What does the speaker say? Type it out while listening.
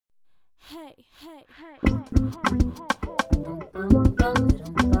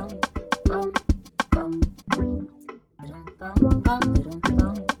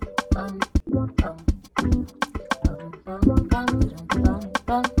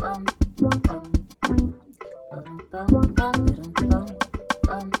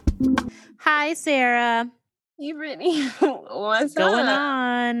Hi, Sarah. Hey, Brittany. What's going up?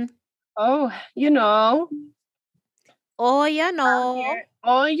 on? Oh, you know. Oh, you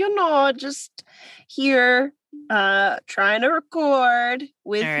know. Just here, trying to record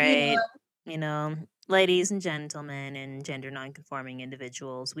with All you. right. Ladies and gentlemen and gender nonconforming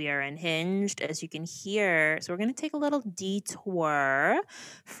individuals, we are unhinged, as you can hear. So we're going to take a little detour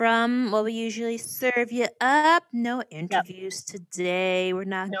from what we usually serve you up. No interviews today. We're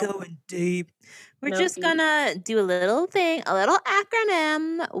not going deep. We're just going to do a little thing, a little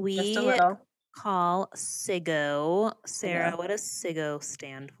acronym. Just a little. Call S.I.G.G.O. Sarah, what does S.I.G.G.O.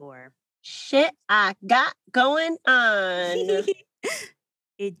 stand for? Shit I got going on.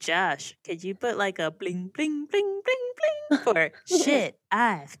 Hey, Josh, could you put like a bling, bling, bling, bling, bling for shit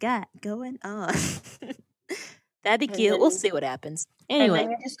I've got going on? That'd be cute. We'll see what happens. Anyway. And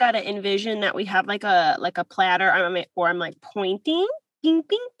then you just got to envision that we have like a platter or I'm like pointing, ping,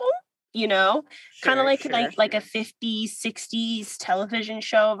 ping, boom, kind of like a 50s, 60s television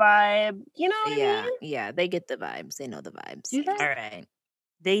show vibe. You know what I mean? Yeah, they get the vibes. They know the vibes. Do that? All right.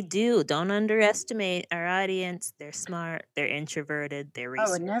 They do. Don't underestimate our audience. They're smart. They're introverted. They're research.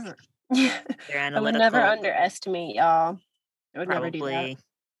 I would never. They're analytical. I would never underestimate y'all. I would Probably never do that.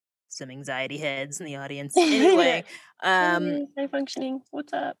 Some anxiety heads in the audience. Anyway, high functioning.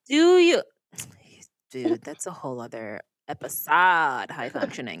 What's up? Do you, dude? That's a whole other episode. High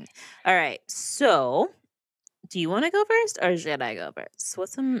functioning. All right. So, do you want to go first, or should I go first?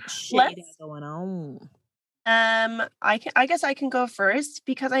 What's some shit you got going on? I guess I can go first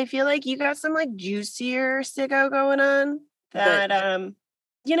because I feel like you got some like juicier S.I.G.Go going on that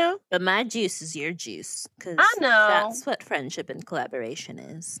But my juice is your juice, because I know that's what friendship and collaboration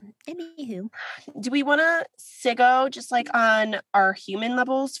is. Anywho, do we want to S.I.G.Go just like on our human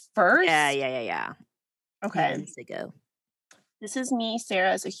levels first? Yeah. Okay. S.I.G.Go. This is me, Sarah,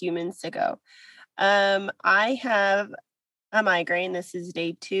 as a human S.I.G.Go. I have a migraine. This is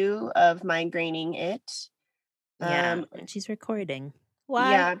day 2 of migraining it. And she's recording.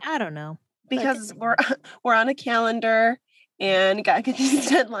 Why? Yeah. I don't know. Because we're on a calendar and gotta get these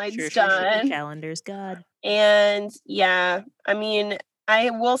deadlines done. Calendar's God. And yeah, I mean, I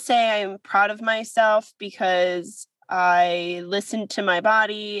will say I'm proud of myself because I listened to my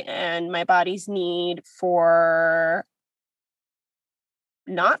body and my body's need for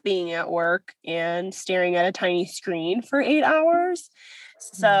not being at work and staring at a tiny screen for 8 hours.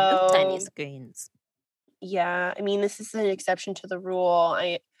 So no tiny screens. Yeah, I mean, this is an exception to the rule.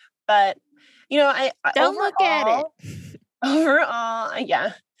 But I don't look at it. Overall,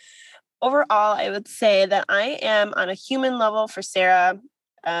 I would say that I am on a human level for Sarah,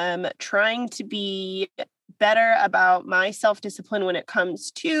 trying to be better about my self-discipline when it comes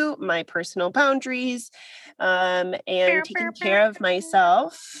to my personal boundaries, and taking care of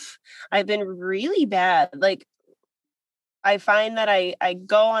myself. I've been really bad. Like, I find that I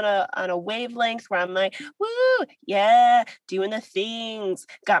go on a wavelength where I'm like, woo, yeah, doing the things,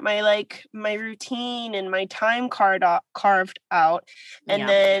 got my routine and my time carved out. And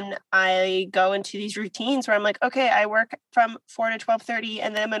then I go into these routines where I'm like, okay, I work from 4 to 12:30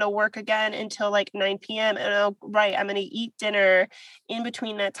 and then I'm going to work again until like 9 p.m. And I'm going to eat dinner in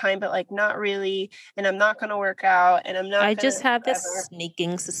between that time, but like not really. And I'm not going to work out and I'm not I just have this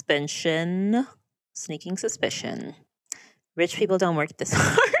sneaking suspicion. Rich people don't work this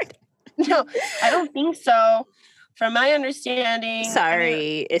hard. No, I don't think so. From my understanding.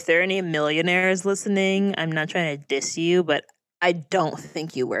 Sorry, if there are any millionaires listening, I'm not trying to diss you, but I don't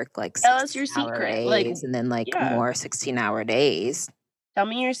think you work like 16-hour days and then more 16-hour days. Tell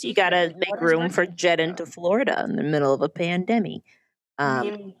me your secret. You gotta make room for jet into Florida in the middle of a pandemic.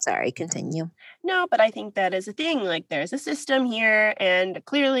 Sorry, continue. No, but I think that is a thing. Like, there's a system here, and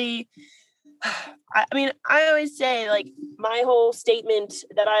clearly, I always say, like, my whole statement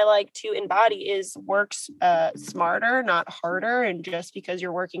that I like to embody is work smarter, not harder. And just because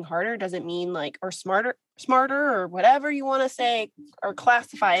you're working harder doesn't mean or smarter or whatever you want to say or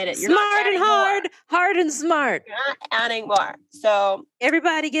classify it. You're smart and hard, hard and smart. You're not adding more. So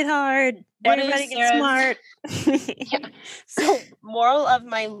everybody get hard. Everybody get smart. Yeah. So moral of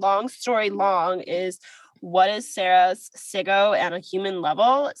my long story long is, what is Sarah's S.I.G.Go on a human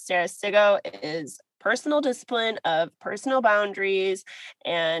level? Sarah's S.I.G.Go is personal discipline of personal boundaries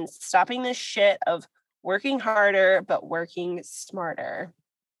and stopping this shit of working harder, but working smarter.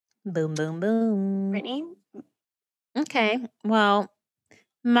 Boom, boom, boom. Brittany? Okay. Well,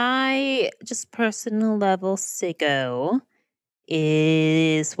 my just personal level S.I.G.G.O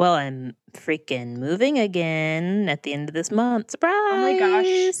is, well, I'm freaking moving again at the end of this month. Oh my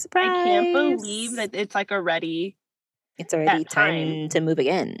gosh. Surprise! I can't believe Surprise! that it's like already It's already that time. time to move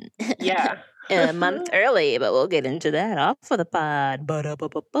again. Yeah. A month early, but we'll get into that off of the pod.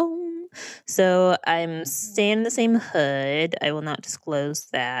 Ba-da-ba-ba-boom. So I'm staying in the same hood. I will not disclose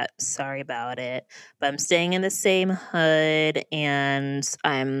that. Sorry about it. But I'm staying in the same hood and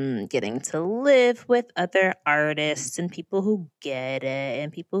I'm getting to live with other artists and people who get it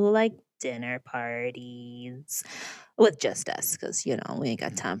and people who like dinner parties with just us because, we ain't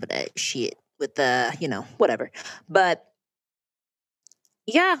got time for that shit with the, whatever. But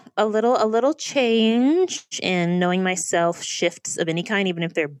yeah, a little change in knowing myself. Shifts of any kind, even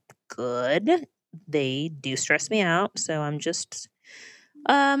if they're good, they do stress me out. So I'm just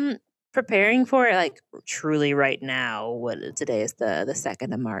um preparing for it, like truly right now. Today is the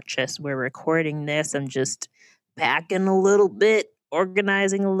 2nd of March as we're recording this. I'm just packing a little bit,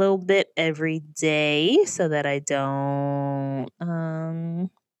 organizing a little bit every day so that I don't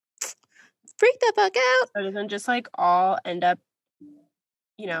freak the fuck out. So it doesn't just like all end up,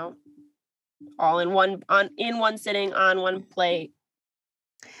 you know, all in one sitting on one plate.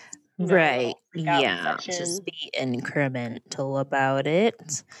 Right. Little freak out Yeah. Just session. be incremental about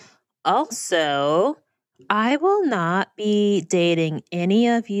it. Also, I will not be dating any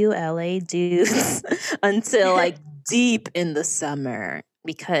of you LA dudes until like deep in the summer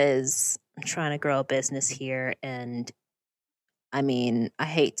because I'm trying to grow a business here. And I mean, I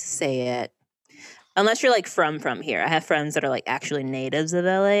hate to say it. Unless you're like from here. I have friends that are like actually natives of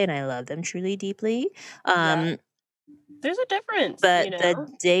LA and I love them truly deeply. Yeah. Um, There's a difference, But the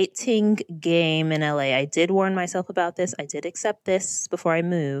dating game in LA, I did warn myself about this. I did accept this before I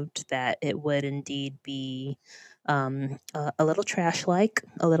moved that it would indeed be a little trash like,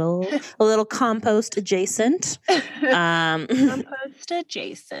 a little compost adjacent. Um, Compost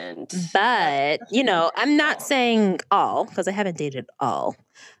adjacent. That's but, I'm not official. saying all because I haven't dated all.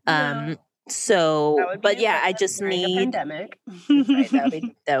 No, that would be But yeah, I offensive just during a need pandemic.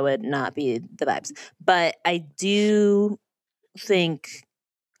 right. That would not be the vibes. But I do think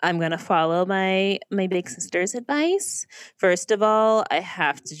I'm gonna follow my big sister's advice. First of all, I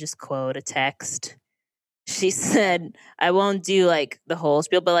have to just quote a text. She said, "I won't do like the whole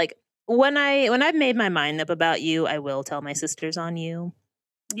spiel, but like when I've made my mind up about you, I will tell my sisters on you."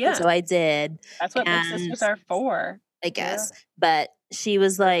 And Yeah, so I did, that's what big and sisters are for. I Yeah, guess, but she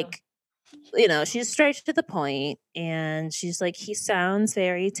was for real. like, she's straight to the point and she's like, he sounds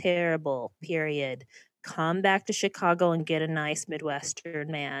very terrible, period. Come back to Chicago and get a nice Midwestern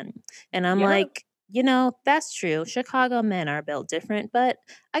man. And I'm Yeah. like, that's true. Chicago men are built different, but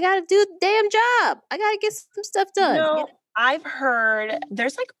I got to do the damn job. I got to get some stuff done. I've heard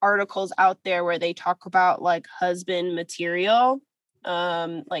there's like articles out there where they talk about like husband material,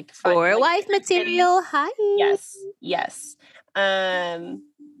 Or like wife inner city. material. Hi. Yes. Um,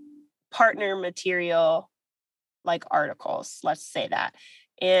 partner material, like articles. Let's say that,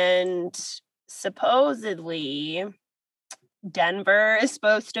 and supposedly Denver is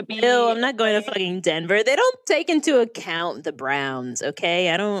supposed to Ew, be I'm not going to fucking Denver. They don't take into account the Browns, okay?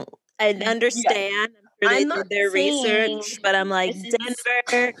 I yeah. understand. I'm sure they I'm not did their saying research, but I'm like, this is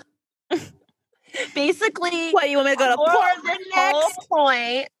Denver. basically What, you want me to go to more of the Portland whole next?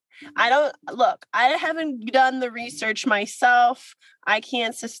 point. I don't look, I haven't done the research myself. I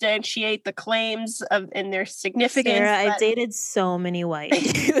can't substantiate the claims of and their significance, Sarah, I've but dated so many white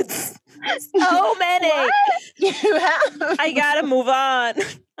dudes. So what many. you have I gotta move on.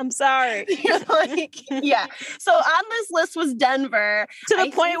 I'm sorry. you're like, yeah. So on this list was Denver. To the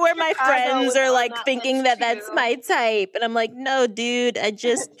I point think where my Chicago friends was are on like that thinking list that that's too. my type. And I'm like, no, dude, I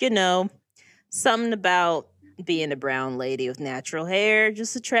just, something about being a brown lady with natural hair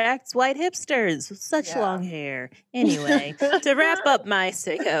just attracts white hipsters with such Yeah. long hair. Anyway, to wrap up my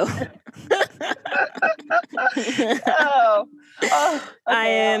sicko, Oh, I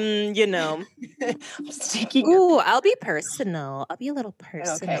okay. am, I'm just taking a ooh, peek. I'll be personal. I'll be a little Okay,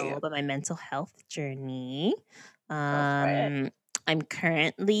 personal about my mental health journey. go for it. I'm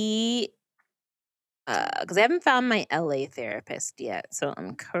currently because I haven't found my LA therapist yet. So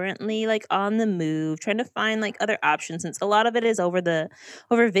I'm currently like on the move, trying to find like other options since a lot of it is over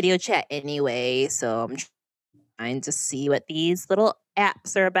video chat anyway. So I'm trying to see what these little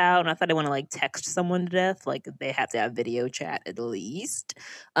apps are about. And I thought I want to like text someone to death. Like they have to have video chat at least.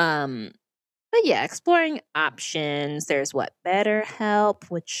 But yeah, exploring options. There's what BetterHelp,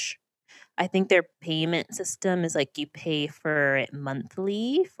 which I think their payment system is like you pay for it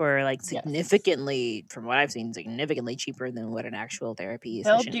monthly for like Yes. significantly, from what I've seen, significantly cheaper than what an actual therapy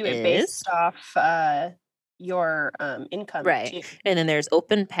They'll session do it is. based off your income Right. too. And then there's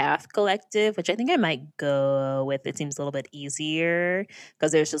Open Path Collective, which I think I might go with. It seems a little bit easier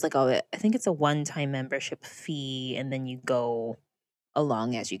because there's just like I think it's a one-time membership fee, and then you go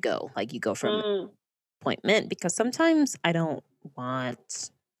along as you go. Like you go from appointment, because sometimes I don't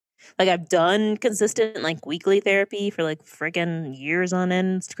want, like, I've done consistent like weekly therapy for like friggin' years on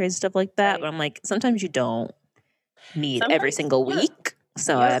end, crazy stuff like that. Right. But I'm like, sometimes you don't need every Sometimes, single yeah. week.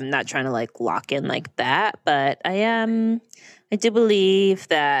 So Yeah. I'm not trying to like lock in like that. But I do believe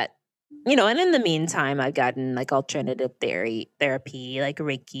that, and in the meantime, I've gotten like alternative therapy, like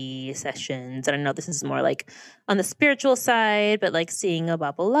Reiki sessions. And I know this is more like on the spiritual side, but like seeing a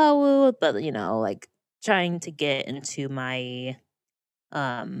Babalawu, but like trying to get into my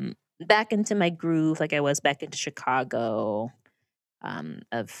back into my groove, like I was back into Chicago,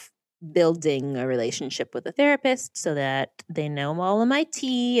 of building a relationship with a therapist so that they know all of my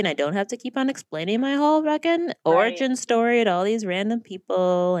tea and I don't have to keep on explaining my whole fucking origin story to all these random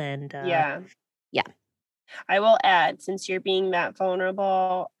people. And Yeah. Yeah. I will add, since you're being that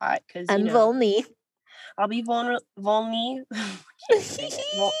vulnerable, because I'm vulny. I'll be vulnerable. Can't say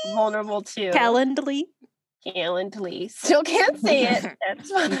it. Vulnerable too. Calendly. Still can't say it.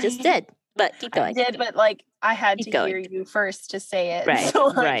 That's fine. You just did, but keep going. I did, but like I had Keep to going. hear you first to say it. Right,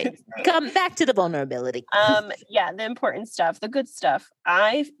 so right. Come back to the vulnerability. Yeah, the important stuff, the good stuff.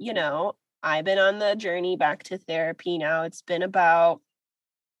 I've been on the journey back to therapy now. It's been about,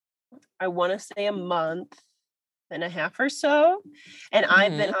 I want to say, a month and a half or so. And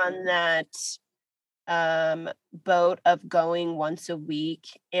I've been on that boat of going once a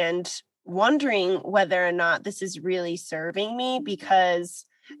week and wondering whether or not this is really serving me, because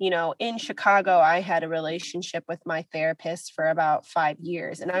in Chicago I had a relationship with my therapist for about 5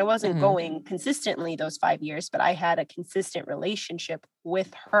 years, and I wasn't going consistently those 5 years, but I had a consistent relationship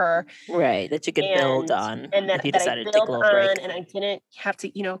with her, right, that you could build on, and that if you I decided to built take a little break. on, and I didn't have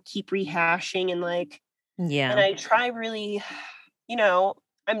to keep rehashing, and like, yeah, and I try really,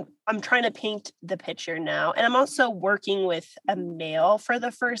 I'm trying to paint the picture now. And I'm also working with a male for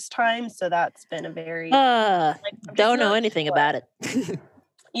the first time. So that's been a very don't know anything about it.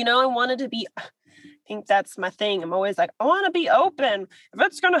 I wanted to be, I think that's my thing. I'm always like, I want to be open. If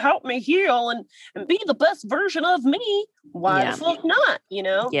it's gonna help me heal and be the best version of me, why the fuck not?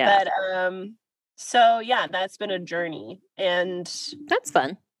 Yeah. But so yeah, that's been a journey. And that's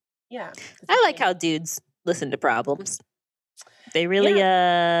fun. Yeah. I like how dudes listen to problems. They really do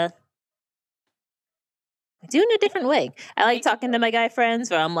in a different way. I like talking to my guy friends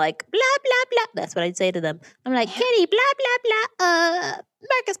where I'm like, blah, blah, blah. That's what I'd say to them. I'm like, Kitty, blah, blah, blah.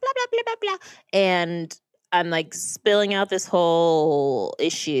 Marcus, blah, blah, blah, blah, blah. And I'm like spilling out this whole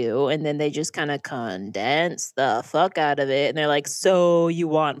issue, and then they just kind of condense the fuck out of it. And they're like, so you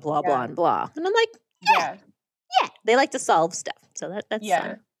want blah, blah, and blah. And I'm like, yeah. They like to solve stuff. So that's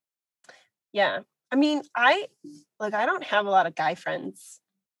fun. Yeah. I mean, I don't have a lot of guy friends.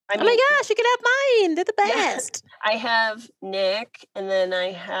 Oh my gosh, you can have mine. They're the best. I have Nick, and then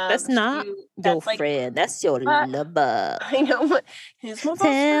I have That's not your friend. That's your lover. I know. He's my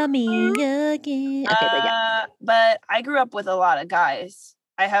Tell me again. Okay, but yeah. But I grew up with a lot of guys.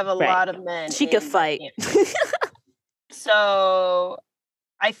 I have a lot of men. She could fight. So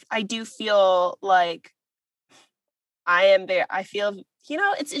I do feel like I am there. I feel,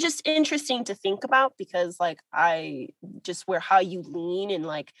 it's just interesting to think about, because like I just how you lean, and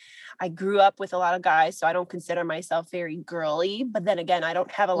like I grew up with a lot of guys, so I don't consider myself very girly, but then again, I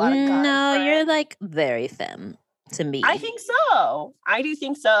don't have a lot of guys. No, you're like very femme to me. I think so. I do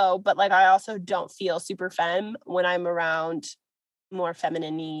think so, but like I also don't feel super femme when I'm around more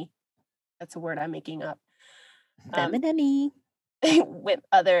feminine-y. That's a word I'm making up. Feminine-y. With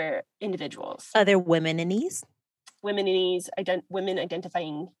other individuals. Other women-inies? Women-inies, women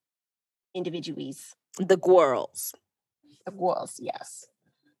identifying individuals. The girls. The girls, yes.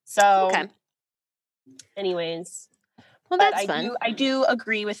 So, anyways. Well, that's fun. I do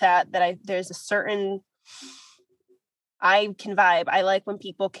agree with that there's a certain, I can vibe. I like when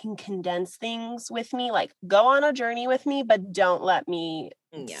people can condense things with me, like go on a journey with me, but don't let me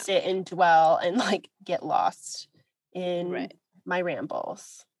sit and dwell and like get lost in my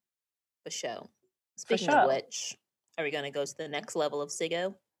rambles. For sure. Speaking of which, are we going to go to the next level of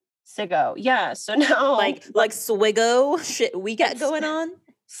S.I.G.G.O? S.I.G.G.O, yeah. So now, like S.I.G.G.O shit we got going on.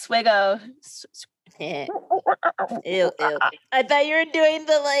 S.I.G.G.O. Ew. I thought you were doing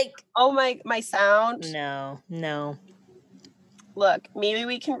the like. Oh my sound. No. look, maybe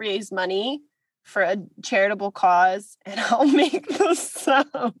we can raise money for a charitable cause, and I'll make the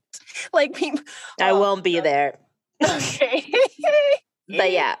sound like people. I won't be there. Okay.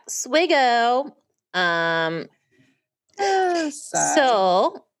 But yeah, S.I.G.G.O.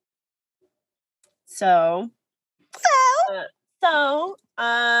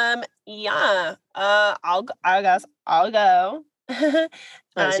 Yeah. I'll go.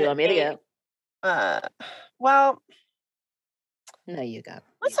 Unless you want me to go. Well, no, you go.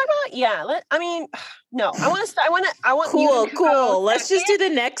 Let's talk about no. I want you to Cool. go Let's just do the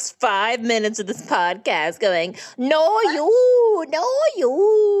next 5 minutes of this podcast going, no, you.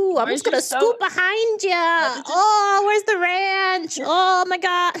 I'm just going to scoop behind you. Oh, where's the ranch? Oh, my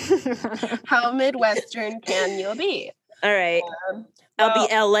God. How Midwestern can you be? All right. I'll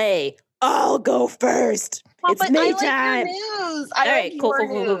be LA. I'll go first. It's May time. I like your news. All right, cool.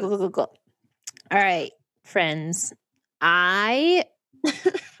 All right, friends. I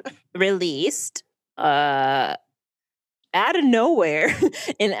released out of nowhere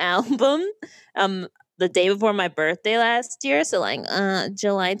an album the day before my birthday last year, so like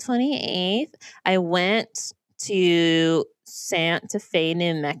July 28th. I went to Santa Fe,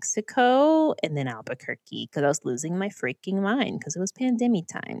 New Mexico, and then Albuquerque because I was losing my freaking mind because it was pandemic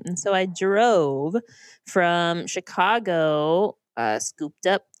time. And so I drove from Chicago, scooped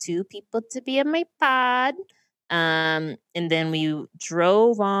up 2 people to be in my pod. And then we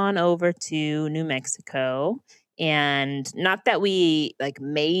drove on over to New Mexico. And not that we like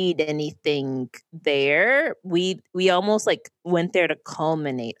made anything there. We almost like went there to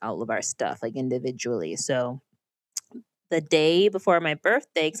culminate all of our stuff like individually. So the day before my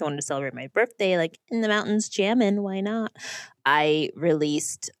birthday, because I wanted to celebrate my birthday, like in the mountains jamming, why not? I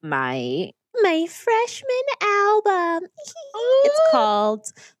released my freshman album. It's called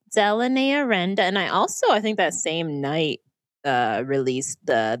Delaney Arenda. And I think that same night released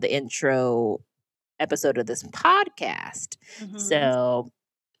the intro episode of this podcast. Mm-hmm. So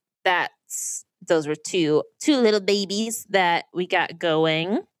those were two little babies that we got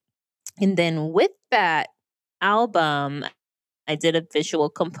going. And then with that album, I did a visual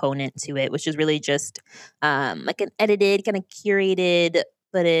component to it, which is really just like an edited, kind of curated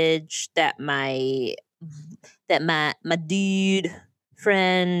footage that my dude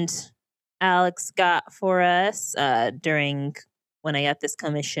friend Alex got for us during when I got this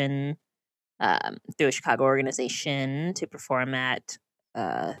commission through a Chicago organization to perform at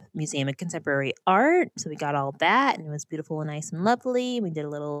Museum of Contemporary Art. So we got all that, and it was beautiful and nice and lovely. We did a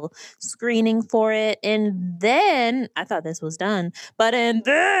little screening for it, and then I thought this was done, and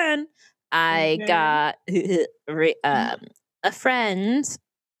then I got a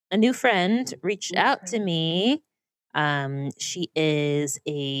new friend reached out to me. She is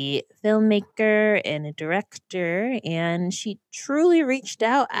a filmmaker and a director, and she truly reached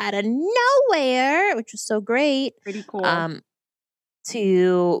out out of nowhere, which was so great. Pretty cool.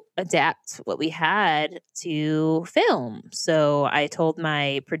 To adapt what we had to film. So I told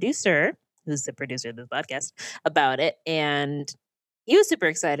my producer, who's the producer of this podcast, about it, and he was super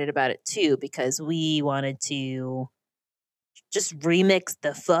excited about it too, because we wanted to just remix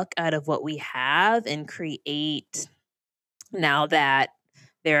the fuck out of what we have and create. Now that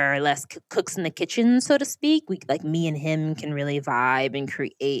there are less cooks in the kitchen, so to speak, we like me and him can really vibe and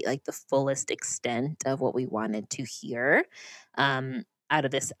create like the fullest extent of what we wanted to hear out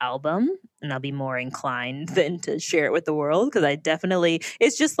of this album. And I'll be more inclined than to share it with the world, because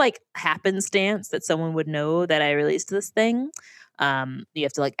it's just like happenstance that someone would know that I released this thing. You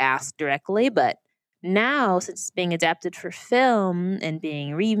have to like ask directly, but now, since it's being adapted for film and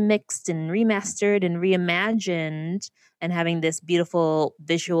being remixed and remastered and reimagined, and having this beautiful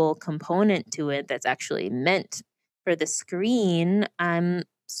visual component to it that's actually meant for the screen, I'm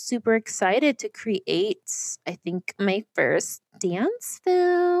super excited to create, I think, my first dance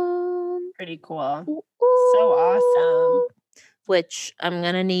film. Pretty cool. Ooh. So awesome. Which I'm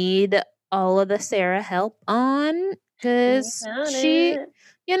going to need all of the Sarah help on, because she,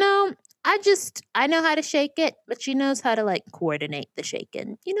 I know how to shake it, but she knows how to like coordinate the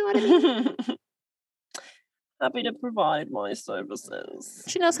shaking. You know what I mean? Happy to provide my services.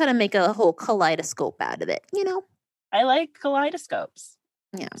 She knows how to make a whole kaleidoscope out of it, I like kaleidoscopes.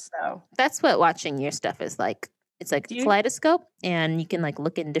 Yeah. So that's what watching your stuff is like. It's like a kaleidoscope, and you can like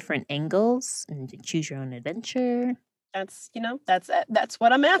look in different angles and choose your own adventure. That's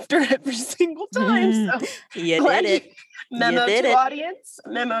what I'm after every single time. So you did it. Memo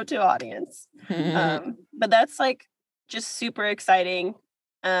to audience. But that's like just super exciting.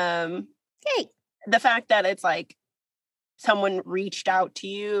 Hey. The fact that it's like someone reached out to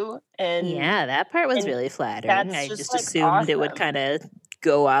you and Yeah, that part was and really flattering. that's I just just like assumed it would awesome. kind of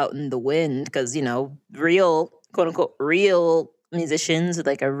go out in the wind because, real, quote unquote, real musicians with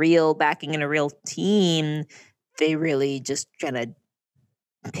like a real backing and a real team, they really just kind of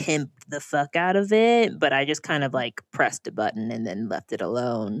pimped the fuck out of it. But I just kind of like pressed a button and then left it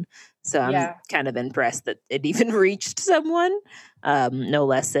alone. So I'm Yeah, kind of impressed that it even reached someone, no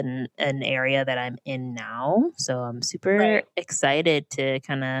less than an area that I'm in now. So I'm super right. excited to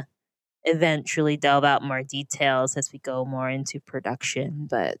kind of eventually delve out more details as we go more into production,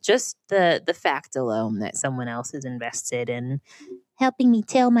 but just the fact alone that someone else is invested in helping me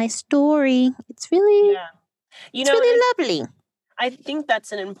tell my story, Yeah. You it's know, and really lovely. I think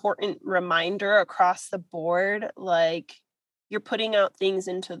that's an important reminder across the board. Like, you're putting out things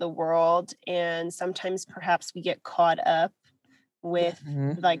into the world, and sometimes perhaps we get caught up with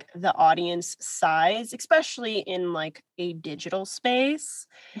Mhm. like the audience size, especially in like a digital space.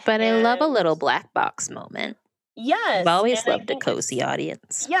 But I love a And little black box moment. I've yes, and always I loved a think cozy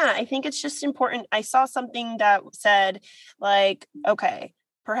audience. yeah, I think it's just important. I saw something that said, like, okay,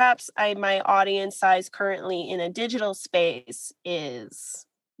 perhaps my audience size currently in a digital space is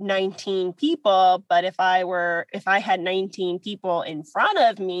 19 people, but if I had 19 people in front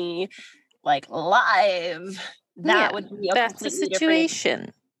of me, like live, Yeah, that would be a that's the completely different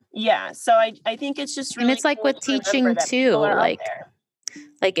situation. yeah. So I think it's just And really it's like cool with to remember teaching that too, people are out there.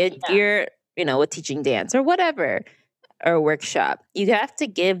 Yeah. you're, with teaching dance or whatever, or workshop, you have to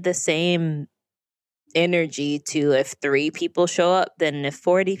give the same energy to if 3 people show up than if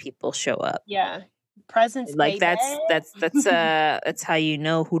 40 people show up. Yeah. Presence, Like baby. that's how you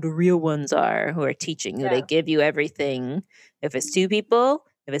know who the real ones are who are teaching, who they Yeah. give you everything. If it's 2 people,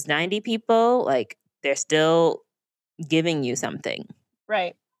 if it's 90 people, like they're still giving you something.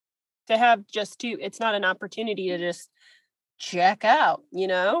 Right. To have just two, it's not an opportunity to just check out,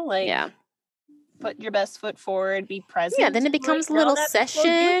 like Yeah. put your best foot forward, be Yeah, present, then it and like becomes a know little that people do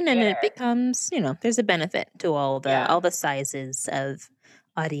session and it care. becomes, there's a benefit to Yeah. all the sizes of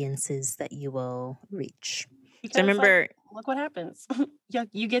audiences that you will reach. So I Because like remember, look what happens.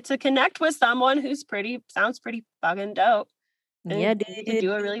 You get to connect with someone who's sounds pretty fucking dope. yeah, And you get to do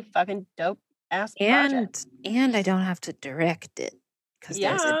dude. a really fucking dope ass project. And I don't have to direct it because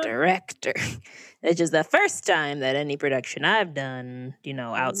there's a Yeah. director. It's just the first time that any production I've done,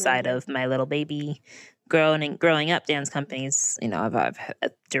 outside Mhm. of my little baby growing up dance companies, I've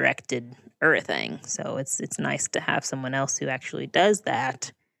directed everything. So it's nice to have someone else who actually does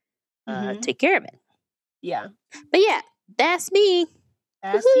that Mhm. take care of it. Yeah. But yeah, that's me.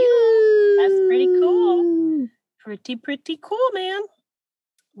 That's you. That's pretty cool. Woohoo! Pretty cool, man.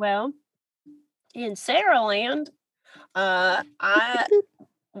 Well, in Sarah land, Boop, boop, I boop.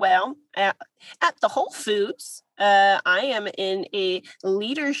 well at the Whole Foods. I am in a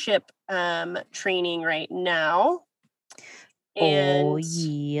leadership training right now, Oh and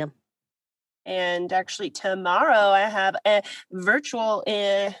yeah. actually tomorrow I have a virtual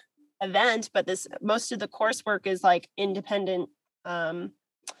event, but this most of the coursework is like independent, um,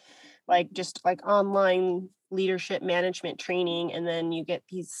 like just like online leadership management training, and then you get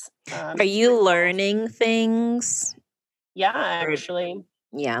these Are you virtual. learning things? Yeah, Or actually.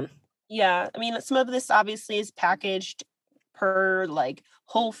 yeah. Yeah, I mean, some of this obviously is packaged per like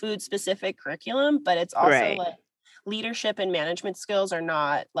whole food specific curriculum, but it's also Right. like leadership and management skills are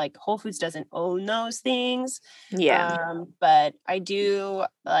not like Whole Foods doesn't own those things. Yeah. But I do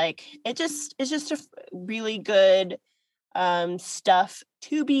like it's just really good stuff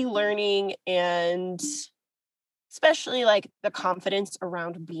to be learning, and especially like the confidence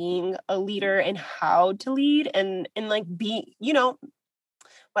around being a leader and how to lead, and like be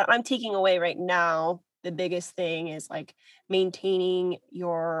what I'm taking away right now, the biggest thing is like maintaining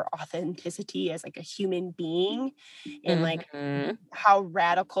your authenticity as like a human being, and like Mhm. how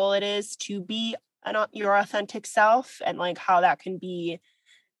radical it is to be your authentic self, and like how that can be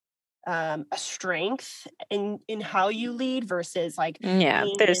a strength in how you lead versus like Yeah,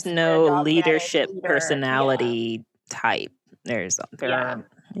 being there's this kind of no dogmatic leadership leader. Yeah. personality type. There Yeah. are,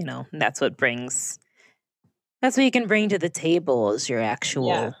 that's what you can bring to the table is your Yeah.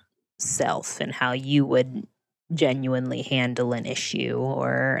 actual self and how you would genuinely handle an issue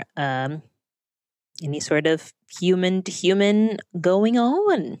or any sort of human to human going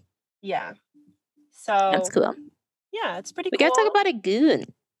on. Yeah. That's So cool. yeah, it's pretty We gotta talk cool. about a goon.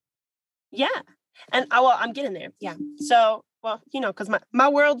 Yeah. And well, I'm getting there. Yeah. So, well, because my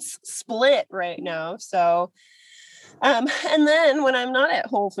world's split right now. So And then when I'm not at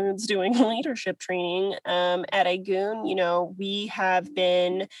Whole Foods doing leadership training at S.I.G.G.O, we have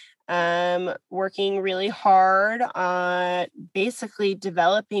been working really hard on basically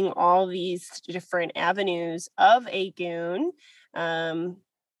developing all these different avenues of S.I.G.G.O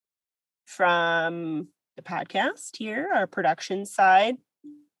from the podcast here, our production side,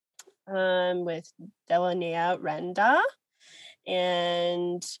 with Delanea Renda,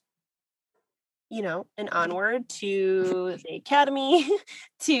 and and onward to the academy,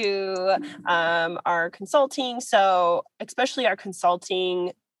 to our consulting. So especially our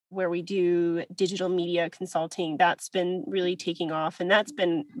consulting, where we do digital media consulting, that's been really taking off, and that's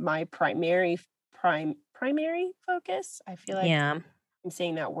been my primary focus. I feel like I'm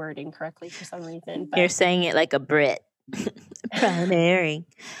saying that word incorrectly for some reason, but You're saying it like a Brit. Primary.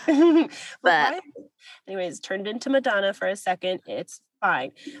 But anyways, turned into Madonna for a second. It's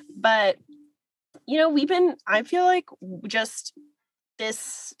fine. But I feel like just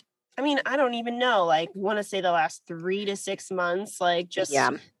this, I don't even know, like, want to say the last 3 to 6 months, like, just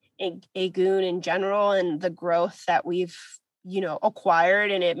S.I.G.G.O in general, and the growth that we've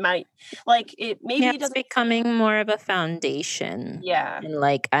acquired, and it might, like, it's becoming more of a foundation. And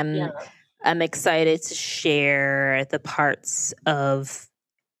like I'm excited to share the parts of,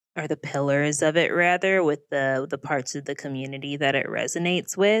 or the pillars of it rather, with the parts of the community that it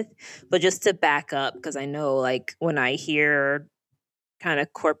resonates with. But just to back up, because I know, like, when I hear kind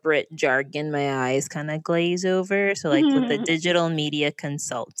of corporate jargon, my eyes kind of glaze over. So like with the digital media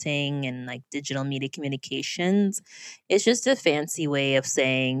consulting and like digital media communications, it's just a fancy way of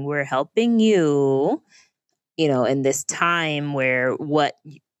saying we're helping you, in this time where what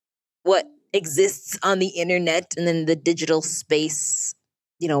exists on the internet and then the digital space,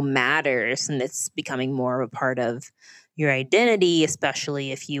 matters, and it's becoming more of a part of your identity,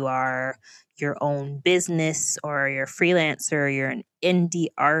 especially if you are your own business or you're a freelancer, you're an indie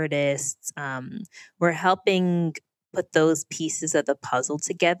artist. We're helping put those pieces of the puzzle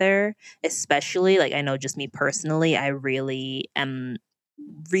together, especially, like, I know just me personally, I really am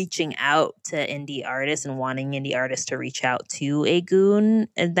reaching out to indie artists and wanting indie artists to reach out to S.I.G.G.O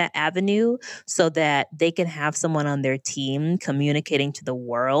and that avenue, so that they can have someone on their team communicating to the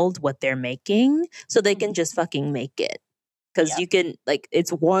world what they're making, so they can just fucking make it. Because you can, like,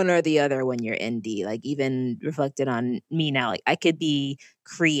 it's one or the other when you're indie. Like, even reflected on me now, like, I could be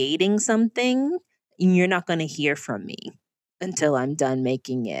creating something and you're not going to hear from me until I'm done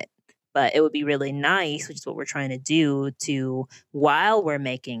making it. But it would be really nice, which is what we're trying to do, to, while we're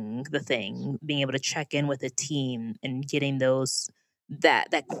making the thing, being able to check in with a team and getting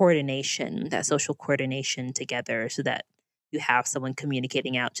that coordination, that social coordination together, so that you have someone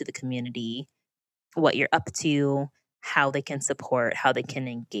communicating out to the community what you're up to, how they can support, how they can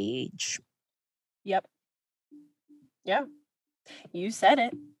engage. Yep. Yeah. You said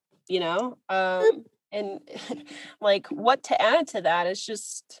it, and like, what to add to that is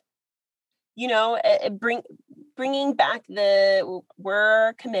just, bringing back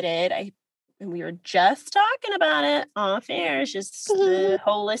we're committed. And we were just talking about it off air. It's just the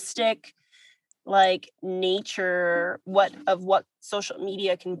holistic, like, nature what social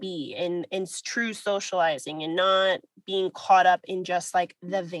media can be, and true socializing, and not being caught up in just like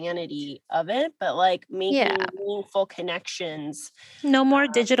the vanity of it, but like making meaningful connections. No more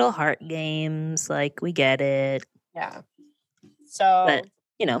digital heart games. Like, we get it. Yeah. So, but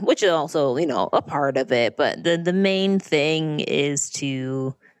which is also, a part of it, but the main thing is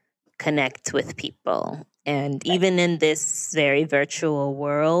to connect with people. And even in this very virtual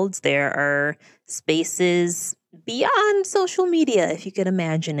world, there are spaces beyond social media, if you can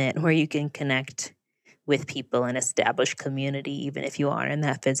imagine it, where you can connect with people and establish community, even if you aren't in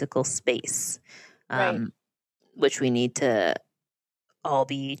that physical space, which we need to all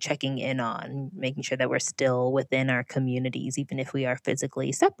be checking in on, making sure that we're still within our communities, even if we are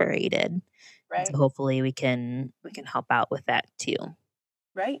physically separated. So hopefully we can help out with that too.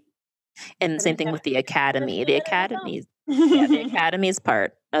 Right. And same thing with the academy. The academy is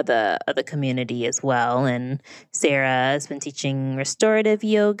part of the community as well. And Sarah has been teaching restorative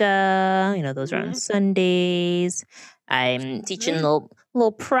yoga. Those are on Sundays. I'm teaching little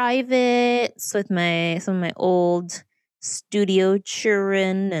privates with some of my old studio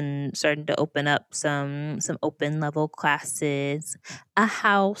children, and starting to open up some open level classes, a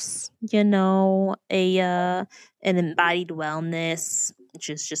house, an embodied wellness,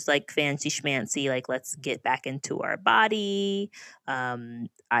 which is just like fancy schmancy, like, let's get back into our body.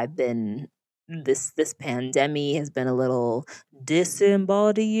 I've been this pandemic has been a little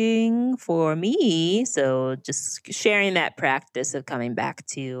disembodying for me, so just sharing that practice of coming back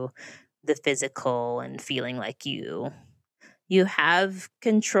to the physical and feeling like you have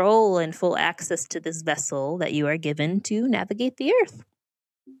control and full access to this vessel that you are given to navigate the earth.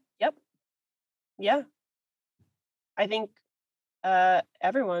 Yep. Yeah. I think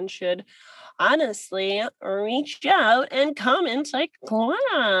everyone should honestly reach out and come and take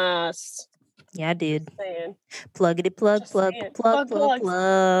class. Yeah, dude. Saying, Pluggity plug, just plug, saying, plug, plug, plugs,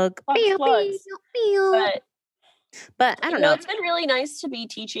 plug. plugs, Pew, pew, plugs. pew. But I don't know. It's been really nice to be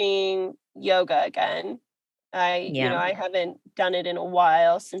teaching yoga again. Yeah. I haven't done it in a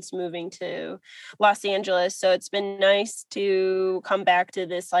while since moving to Los Angeles. So it's been nice to come back to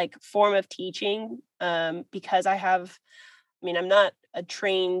this like form of teaching because I'm not a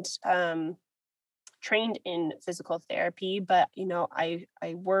trained in physical therapy, but I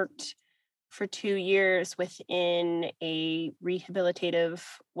worked for 2 years within a rehabilitative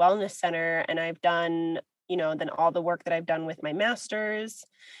wellness center, and I've done, then all the work that I've done with my master's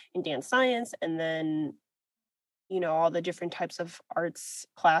in dance science, and then all the different types of arts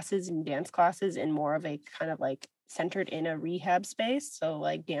classes and dance classes in more of a kind of like centered in a rehab space, so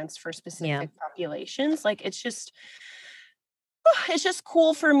like dance for Yeah. specific populations. Like it's just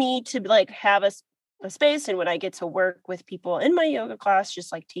cool for me to like have a space, and when I get to work with people in my yoga class,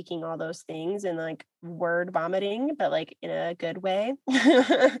 just like taking all those things and like word vomiting, but like in a good way.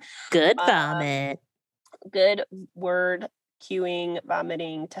 Good uh, vomit. Good word cueing,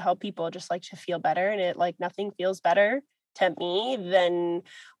 vomiting to help people just like to feel better. And it like nothing feels better to me than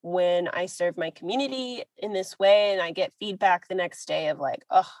when I serve my community in this way and I get feedback the next day of like,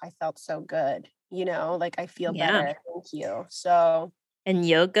 oh, I felt so good, like I feel Yeah. better. Thank you. So And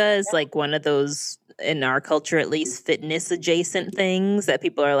yoga is like one of those, in our culture at least, fitness adjacent things that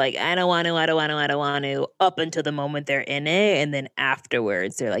people are like, I don't want to, I don't want to, I don't want to, up until the moment they're in it. And then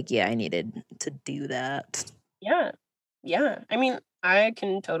afterwards, they're like, yeah, I needed to do that. yeah. Yeah. I mean, I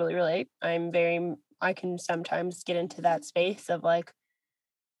can totally relate. I can sometimes get into that space of like,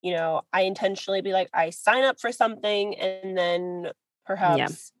 I intentionally be like, I sign up for something and then Yeah.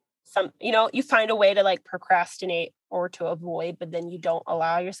 perhaps you find a way to like procrastinate or to avoid, but then you don't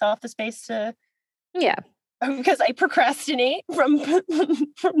allow yourself the space to, Yeah. because I procrastinate from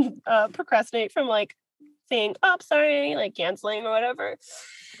like saying, oh, sorry, like canceling or whatever.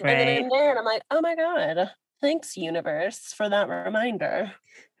 And then Right. I'm there and I'm like, oh my God, thanks, universe, for that reminder.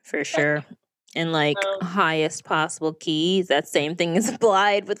 For sure. And like Um, highest possible keys, that same thing is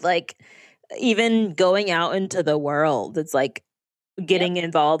applied with like even going out into the world. It's like yep, getting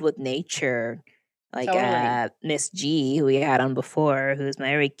involved with nature. Like totally. Miss G, who we had on before, who's my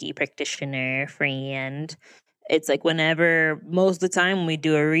Reiki practitioner friend. It's like whenever, most of the time when we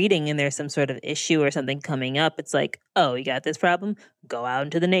do a reading and there's some sort of issue or something coming up, it's like, oh, you got this problem? Go out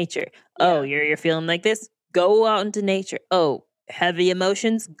into the nature. Oh, Yeah, you're feeling like this? Go out into nature. Oh, heavy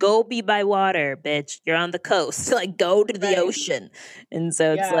emotions? Go be by water, bitch. You're on the coast. Like go to the right. ocean. And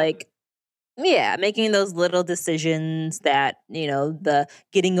so it's Yeah, like, yeah, making those little decisions that, the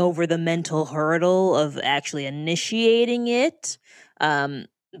getting over the mental hurdle of actually initiating it, um,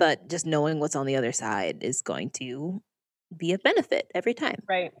 but just knowing what's on the other side is going to be a benefit every time.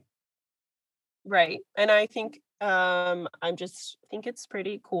 right. Right. And I think I'm just think it's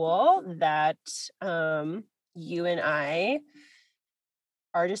pretty cool that you and I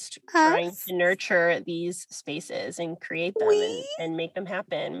are just trying Us? to nurture these spaces and create them We? and make them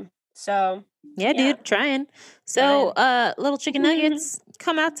happen. So, Yeah, yeah, dude, trying. So, trying. little chicken nuggets,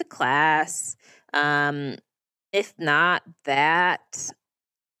 come out to class. Um, if not that,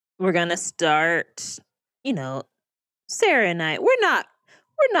 we're gonna start, you know, Sarah and we're not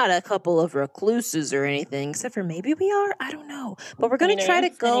a couple of recluses or anything, except for maybe we are. I don't know. But we're I gonna mean, I try am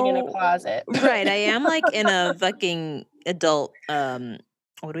to sitting in a go closet. right. I am like in a fucking adult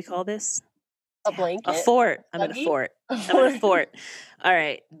what do we call this? A Damn. A blanket, fort. I'm in a Dougie. fort. I'm in a fort. All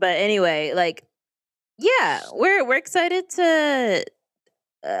right. But anyway, like yeah, we're excited to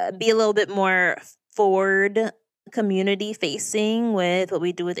be a little bit more forward community facing with what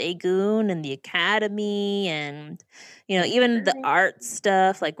we do with Agoon and the academy and even the art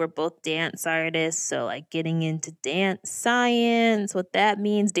stuff. Like we're both dance artists, so like getting into dance science, what that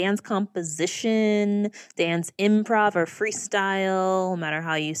means, dance composition, dance improv or freestyle, no matter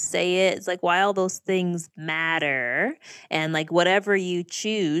how you say it. It's like why all those things matter, and like whatever you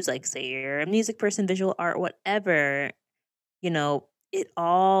choose, like say you're a music person, visual art, whatever, it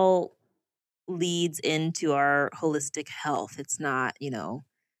all leads into our holistic health. It's not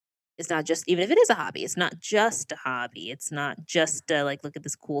just, even if it is a hobby, it's not just a hobby. It's not just like, look at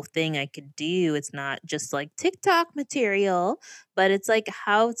this cool thing I could do. It's not just like TikTok material, but it's like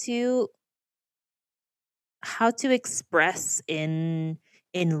how to express in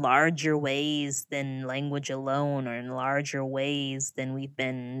in larger ways than language alone, or in larger ways than we've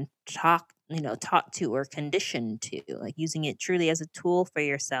been taught to or conditioned to, like using it truly as a tool for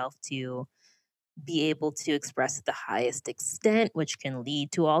yourself to be able to express at the highest extent, which can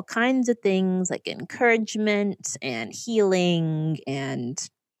lead to all kinds of things like encouragement and healing, and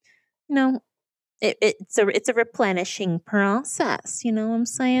you know it's a replenishing process. You know what I'm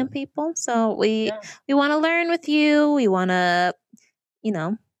saying, people? So we Yeah. we want to learn with you. We want to you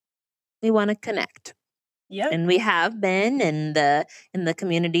know we want to connect. Yeah. And we have been in the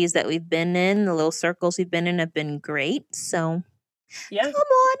communities that we've been in, the little circles we've been in have been great. So Yeah. come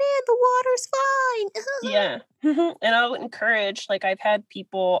on in, the water's fine. Yeah. And I would encourage, like, I've had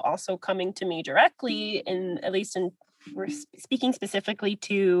people also coming to me directly, in at least in we're speaking specifically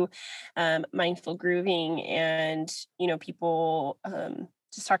to mindful grooving, and people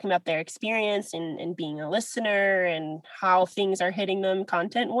just talking about their experience and being a listener and how things are hitting them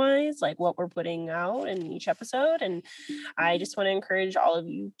content wise, like what we're putting out in each episode. And I just want to encourage all of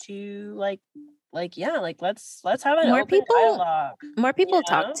you to yeah, like let's have an More open people dialogue. more You people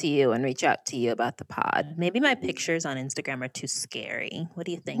talk know? to you and reach out to you about the pod. Maybe my pictures on Instagram are too scary. What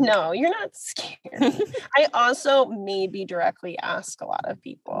do you think? No, you're not scary. I also maybe directly ask a lot of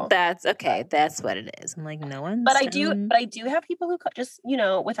people. That's okay. That's what it is. I'm like, no But one's I do have people who just,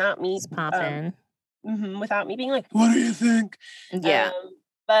 without me just pop in. without me being like, "What do you think?" Yeah.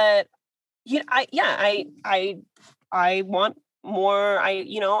 But I want more. I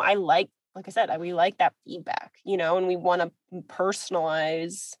like I said, we like that feedback, and we want to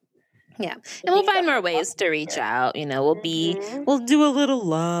personalize Yeah. the And we'll things that find more we're ways talking to reach here. out. Mhm. We'll do a little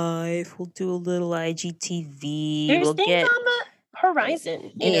live. We'll do a little IGTV. There's We'll things get on the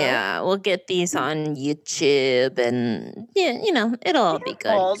horizon, Yeah, we'll get these on YouTube, and yeah, it'll all be good.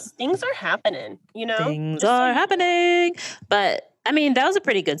 Goals. Things are happening, Things just so are you know. happening. But I mean, that was a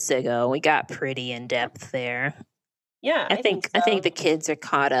pretty good SIGO. We got pretty in depth there. Yeah, I I think think I think so. the kids are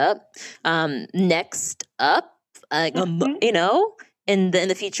caught up. Next up, Mhm. in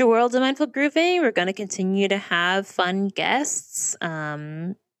the future worlds of mindful grooving, we're going to continue to have fun guests.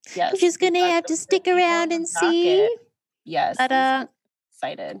 You're Yes, just we've gonna got have some to good stick people on around the and see. docket. Yes, But I'm so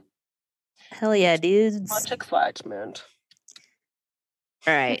excited. hell yeah, dudes! Much excitement.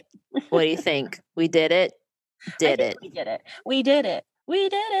 All right, what do you think? We did it. I Did think it? we did it. We did it. We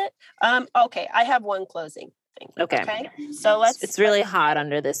did it. Okay, I have one closing thing. Okay. Okay. So It's really hot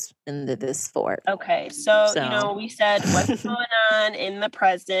under this fort. okay. So, So we said what's going on in the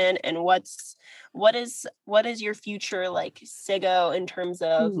present, and what is your future like SIGO, in terms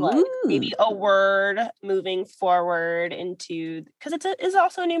of like ooh, maybe a word moving forward into, because it's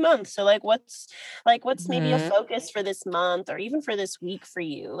also a new month. So what's maybe a mhm. focus for this month, or even for this week for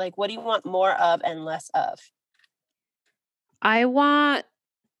you? Like, what do you want more of and less of? I want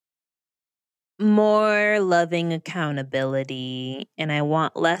more loving accountability, and I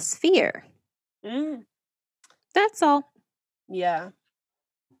want less fear. Mm, That's all. yeah.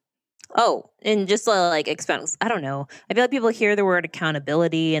 Oh, and just like expound, I don't know. I feel like people hear the word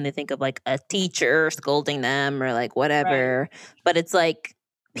accountability and they think of like a teacher scolding them or like Right. whatever. But it's like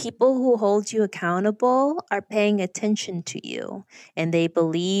people who hold you accountable are paying attention to you, and they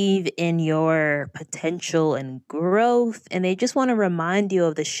believe in your potential and growth, and they just want to remind you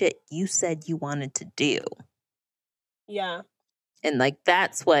of the shit you said you wanted to do. Yeah. And like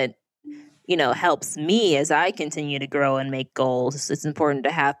that's what helps me as I continue to grow and make goals. It's important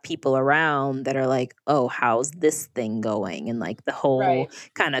to have people around that are like, oh, how's this thing going? And like the whole Right.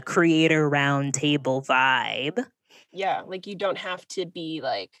 kind of creator round table vibe. Yeah. Like, you don't have to be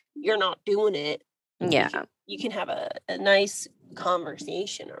like, you're not doing it. You can Yeah. you can have a nice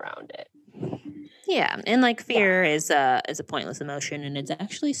conversation around it. Yeah. And like Yeah. fear is a pointless emotion, and it's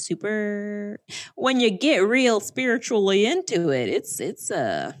actually super when you get real spiritually into it, it's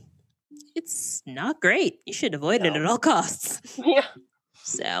not great. You should avoid it No. at all costs. Yeah.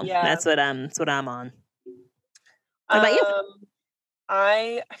 So Yeah. that's what I'm on. What about you? Um,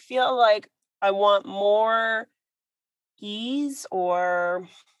 I feel like I want more ease, or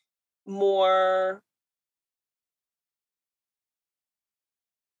more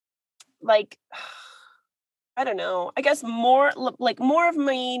like, I don't know. I guess more of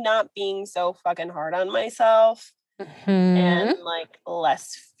me not being so fucking hard on myself, and Hmm. like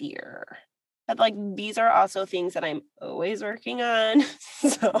less fear. But like, these are also things that I'm always working on.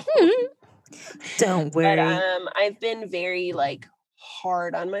 So, Don't but worry. I've been very like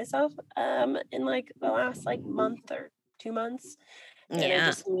hard on myself in like the last like month or 2 months, and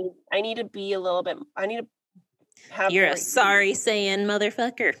Yeah. I need to be a little bit, I need to have You're a more sorry ease. saying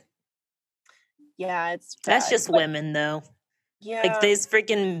motherfucker. Yeah, it's That's bad. just But women, though. Yeah. Like these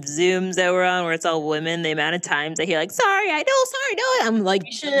freaking Zooms that we're on where it's all women, the amount of times I hear like, sorry, no. I'm like,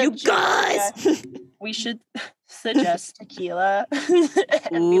 you guys. We should suggest tequila and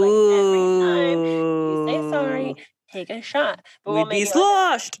be like, every time you say sorry, take a shot. But we'll make be it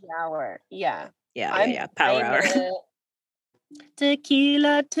sloshed. Like an hour. Yeah. Yeah. Power hour.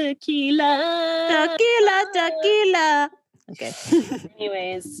 Tequila. Okay.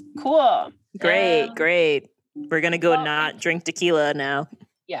 Anyways, cool. Great. We're going to go not drink tequila now.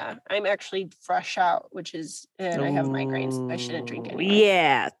 Yeah, I'm actually fresh out, and I have migraines. So I shouldn't drink anymore.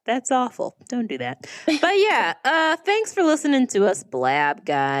 Yeah, that's awful. Don't do that. But yeah, thanks for listening to us blab,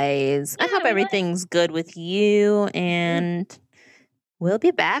 guys. I hope everything's good with you, and we'll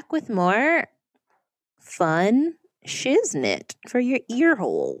be back with more fun shiznit for your ear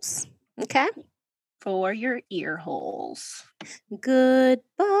holes. Okay? For your ear holes. Goodbye.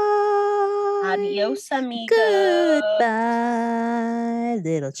 Adios, amigo. Goodbye,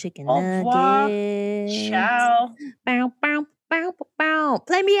 little chicken nuggets. Ciao. Bow, bow, bow, bow.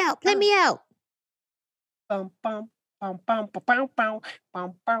 Play me out. Bum, bum, bum, bum, bum, bum, bum,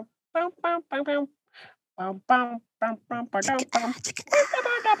 bum, bum, bum, bum, bum, bum.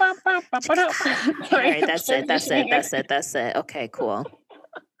 All right, that's it. Okay, cool.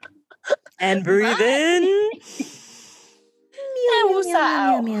 And breathe in. Meow.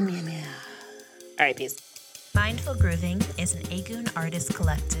 All right, peace. Mindful Grooving is an Agoon Artist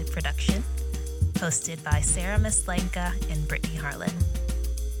Collective production, hosted by Sarah Mislenka and Brittany Harlan.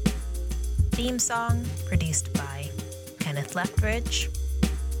 Theme song produced by Kenneth Lethbridge.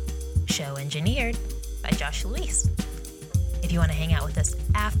 Show engineered by Josh Luis. If you want to hang out with us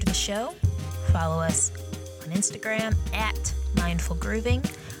after the show, follow us on Instagram at Mindful Grooving,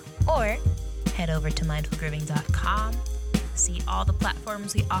 or head over to mindfulgrooving.com, see all the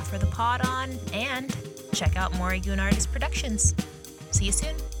platforms we offer the pod on, and check out more Agoon Artist Productions. See you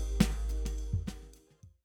soon.